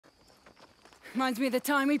Reminds me of the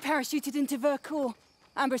time we parachuted into Vercors.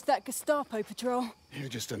 Ambushed that Gestapo patrol. You're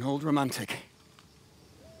just an old romantic.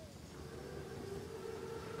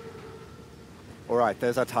 All right,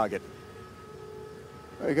 there's our target.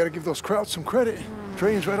 Well, you gotta give those Krauts some credit.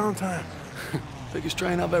 Train's right on time. Biggest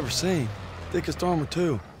train I've ever seen. Thickest armor,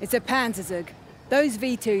 too. It's a Panzerzug. Those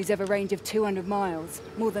V2s have a range of 200 miles.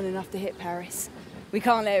 More than enough to hit Paris. We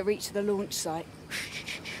can't let it reach the launch site.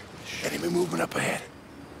 Enemy movement up ahead.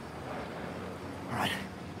 All right,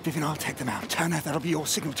 Vivian, I'll take them out. Turner, that'll be your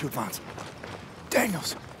signal to advance.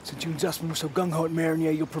 Daniels, since you and Zussman were so gung-ho at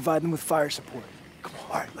Marinier, you'll provide them with fire support. Come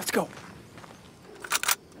on, all right, let's go.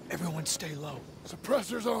 Everyone stay low.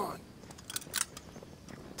 Suppressors on.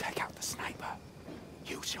 Take out the sniper.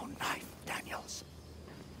 Use your knife, Daniels.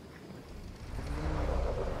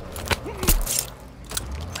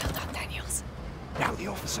 Well done, Daniels. Now the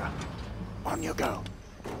officer. On you go.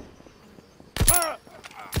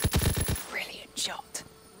 Brilliant shot.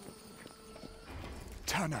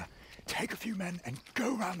 Turner, take a few men and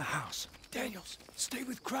go around the house. Daniels, stay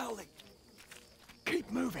with Crowley.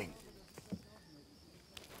 Keep moving.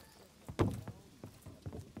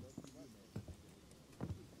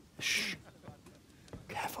 Shh.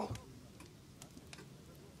 Careful.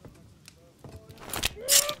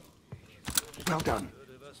 Well done.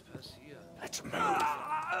 Let's move.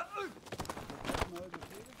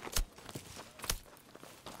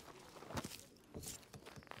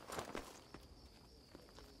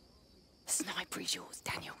 Sniper is yours,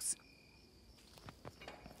 Daniels.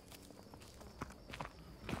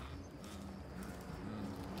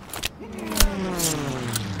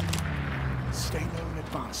 Stay low and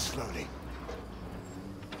advance slowly.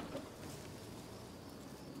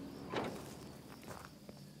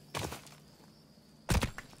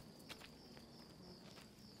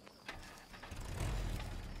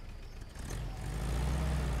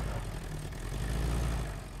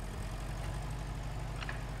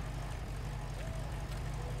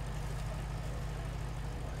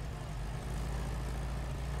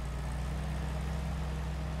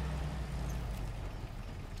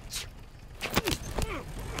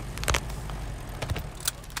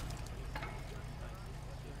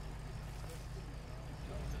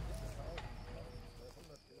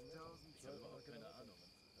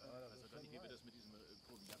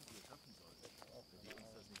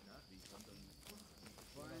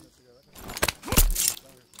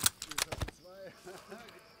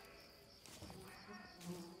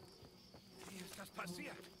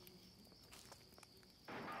 Passiert.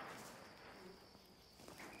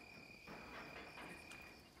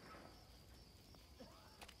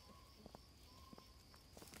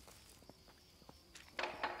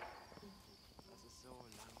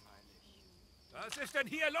 Was ist denn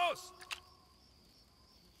hier los?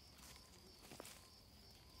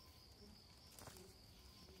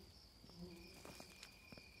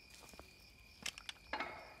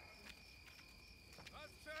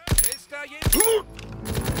 Ist da jemand?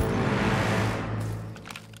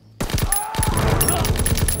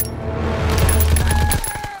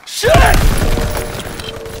 Shit!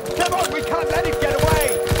 Come on, we can't let him get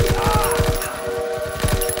away!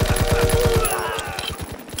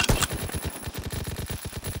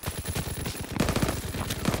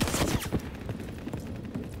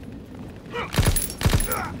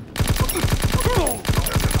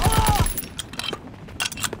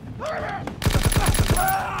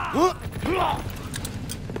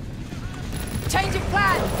 Change of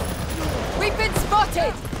plan! We've been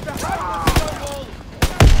spotted!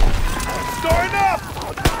 Storing up!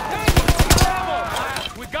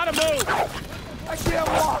 We gotta move! I can't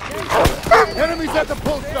walk! Enemies at the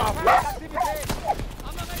post office!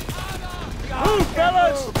 Move,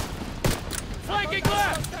 fellas! Flanking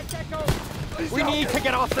left! We need to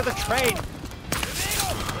get off to the train!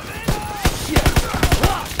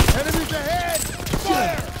 Enemies ahead!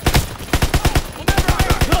 Fire!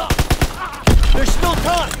 There's still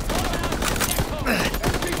time!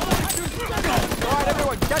 Alright,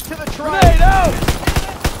 everyone, get to the train! Grenade out!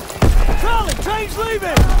 Charlie, train's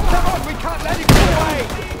leaving! Come on, we can't let him get away!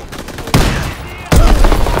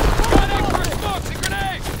 Running for smokes and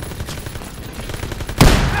grenades!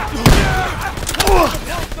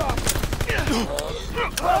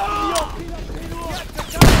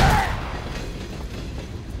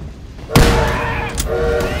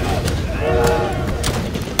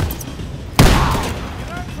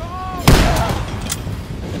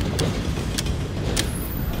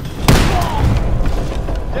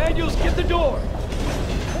 Daniels, get the door!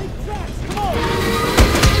 Come on!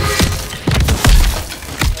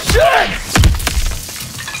 Shit!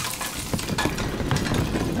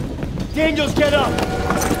 Daniels, get up!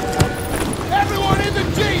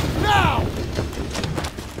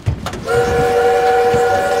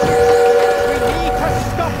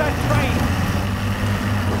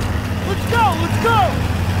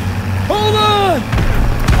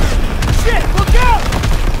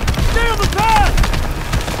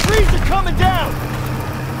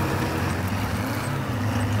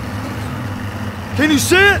 Can you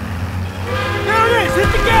see it? There it is! Hit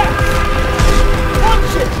the gas!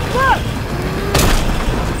 Watch it! Left!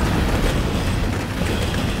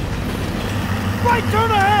 Right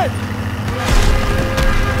turn ahead!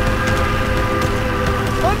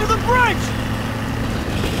 Under the bridge!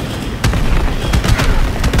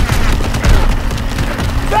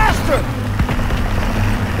 Faster!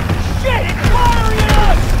 Shit! It's firing at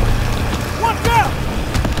us! Watch out!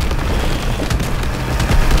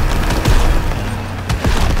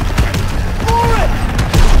 For it!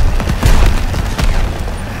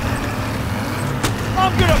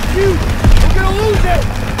 I'm gonna puke! We're gonna lose it!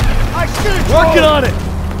 I should've Working on it!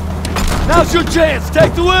 Now's your chance!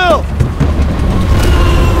 Take the wheel!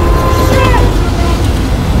 Shit!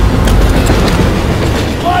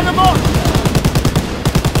 Line them up!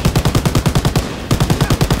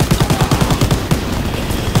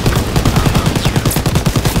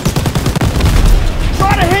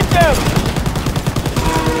 Try to hit them!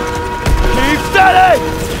 Keep steady!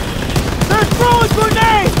 They're throwing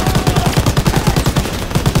grenades!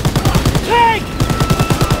 Tank!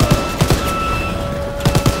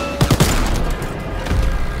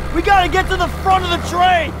 We gotta get to the front of the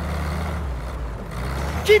train!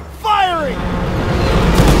 Keep firing!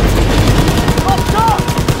 Up top!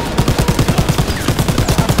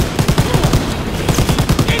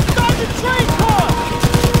 Inside the train car!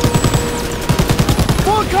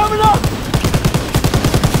 One coming up!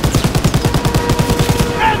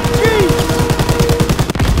 MG!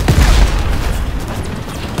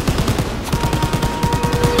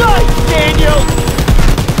 Nice, Daniel!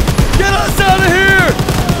 Get us out of here!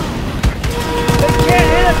 They can't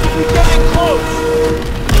hit us if we get in close!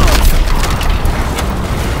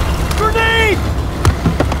 Grenade!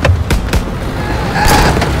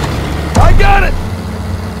 I got it!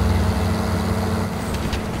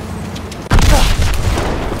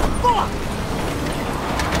 Fuck!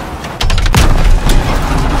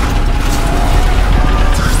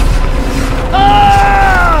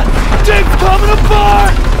 Ah! Jeep's coming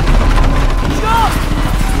apart! Jump!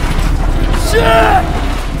 Shit!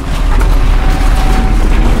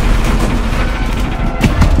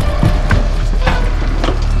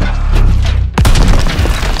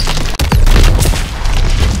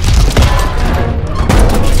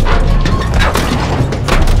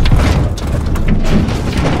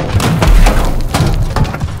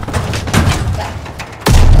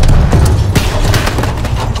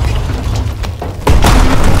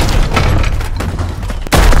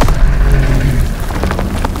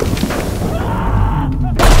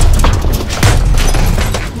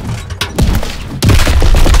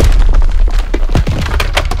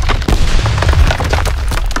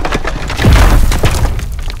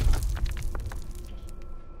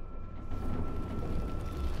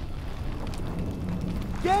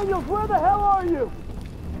 Daniels, where the hell are you?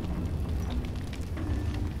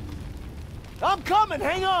 I'm coming,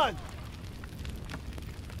 hang on!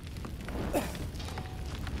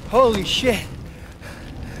 Holy shit.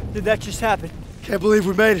 Did that just happen? Can't believe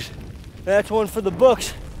we made it. That's one for the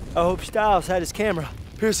books. I hope Styles had his camera.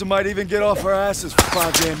 Pearson might even get off our asses for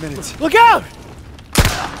 5 damn minutes. Look out!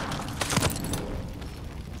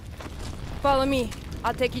 Follow me.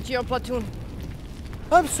 I'll take you to your platoon.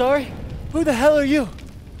 I'm sorry. Who the hell are you?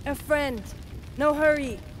 A friend. No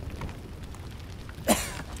hurry.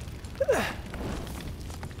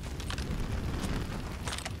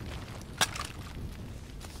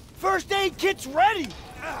 First aid kit's ready!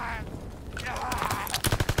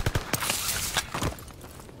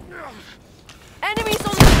 Enemies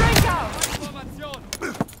on the train car!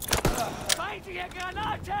 Feindliche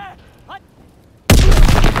Granate!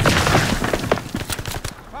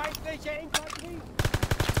 Feindliche Infanterie!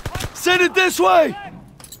 Send it this way!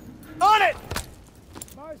 On it!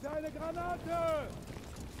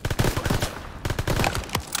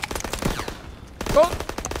 Oh.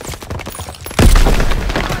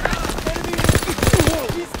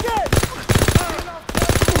 He's dead!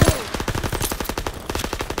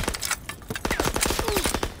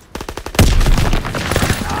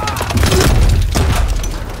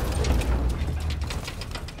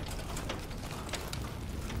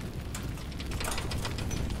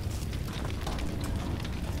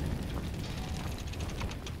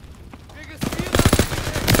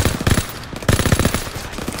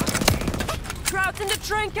 Crowds in the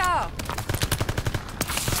train car!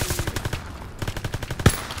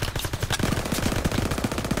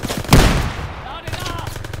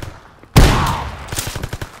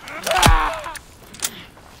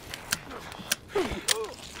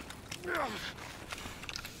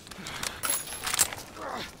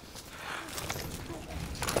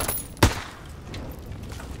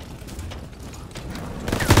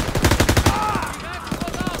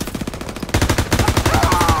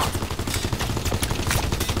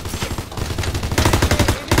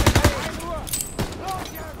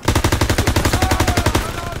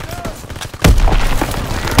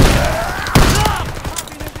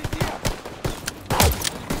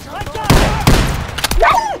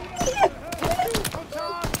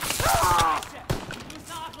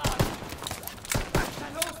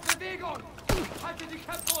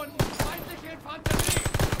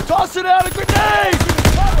 Launching out a grenade!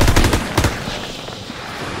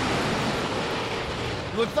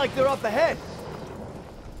 Looks like they're up ahead.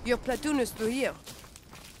 Your platoon is through here.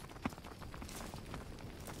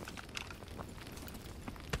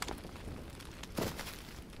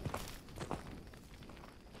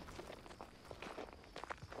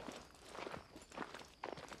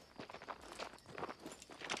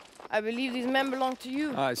 I believe these men belong to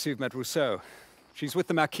you. I see you've met Rousseau. She's with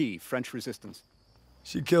the Marquis, French resistance.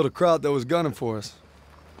 She killed a crowd that was gunning for us.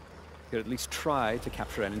 You'd at least try to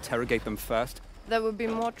capture and interrogate them first. There would be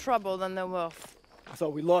more trouble than they're worth. I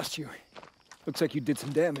thought we lost you. Looks like you did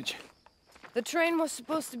some damage. The train was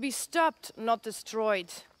supposed to be stopped, not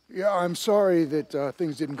destroyed. Yeah, I'm sorry that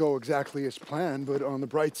things didn't go exactly as planned, but on the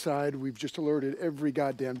bright side, we've just alerted every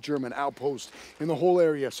goddamn German outpost in the whole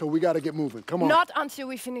area, so we gotta get moving. Come on. Not until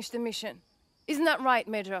we finish the mission. Isn't that right,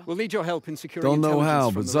 Major? We'll need your help in securing Don't know intelligence how,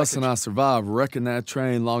 from but the Zus and I wreckage. survived wrecking that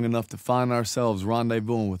train long enough to find ourselves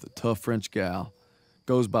rendezvousing with a tough French gal.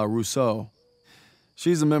 Goes by Rousseau.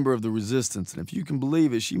 She's a member of the Resistance, and if you can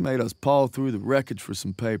believe it, she made us paw through the wreckage for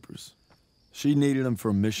some papers. She needed them for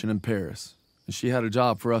a mission in Paris, and she had a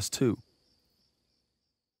job for us too.